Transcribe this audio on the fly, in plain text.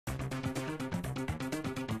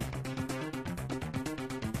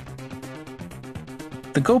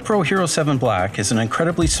The GoPro Hero7 Black is an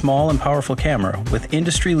incredibly small and powerful camera with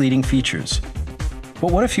industry-leading features.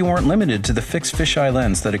 But what if you weren't limited to the fixed fisheye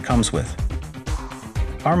lens that it comes with?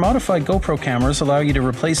 Our modified GoPro cameras allow you to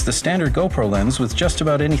replace the standard GoPro lens with just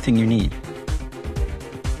about anything you need.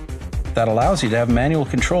 That allows you to have manual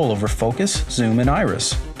control over focus, zoom, and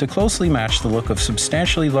iris to closely match the look of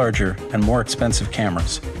substantially larger and more expensive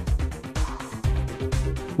cameras.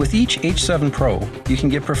 With each H7PRO, you can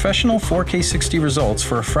get professional 4K 60 results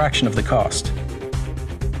for a fraction of the cost.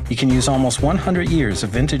 You can use almost 100 years of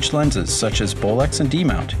vintage lenses such as Bolex and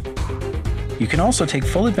D-mount. You can also take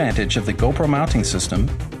full advantage of the GoPro mounting system,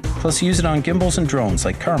 plus use it on gimbals and drones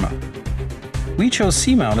like Karma. We chose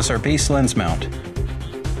C-mount as our base lens mount.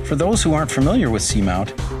 For those who aren't familiar with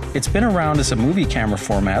C-mount, it's been around as a movie camera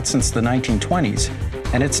format since the 1920s,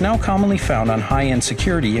 and it's now commonly found on high-end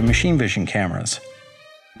security and machine vision cameras.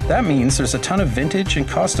 That means there's a ton of vintage and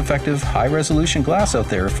cost-effective high-resolution glass out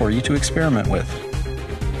there for you to experiment with.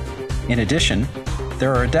 In addition,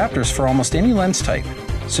 there are adapters for almost any lens type,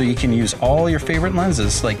 so you can use all your favorite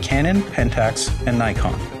lenses like Canon, Pentax, and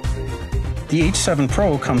Nikon. The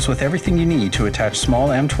H7PRO comes with everything you need to attach small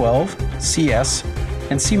M12, CS,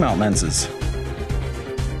 and C-mount lenses.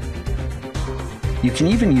 You can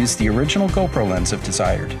even use the original GoPro lens if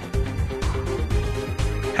desired.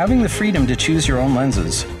 Having the freedom to choose your own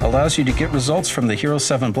lenses allows you to get results from the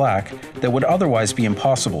Hero7 Black that would otherwise be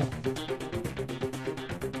impossible.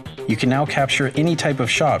 You can now capture any type of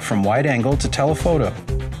shot from wide angle to telephoto,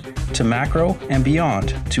 to macro and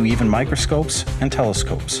beyond, to even microscopes and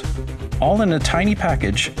telescopes, all in a tiny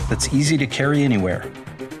package that's easy to carry anywhere.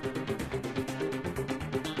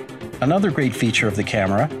 Another great feature of the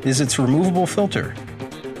camera is its removable filter.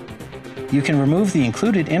 You can remove the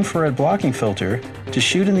included infrared blocking filter to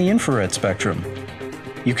shoot in the infrared spectrum.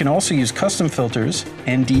 You can also use custom filters,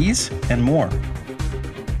 NDs, and more.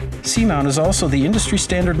 C-mount is also the industry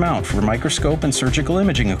standard mount for microscope and surgical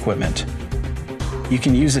imaging equipment. You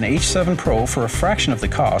can use an H7PRO for a fraction of the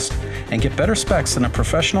cost and get better specs than a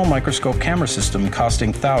professional microscope camera system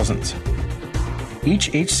costing thousands. Each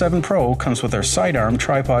H7PRO comes with our sidearm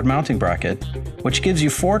tripod mounting bracket, which gives you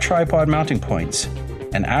 4 tripod mounting points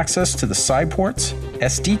and access to the side ports,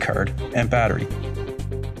 SD card, and battery.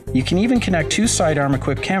 You can even connect 2 sidearm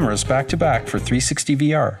equipped cameras back to back for 360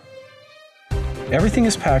 VR. Everything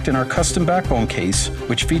is packed in our custom backbone case,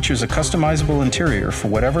 which features a customizable interior for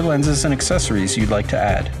whatever lenses and accessories you'd like to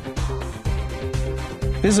add.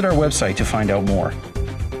 Visit our website to find out more.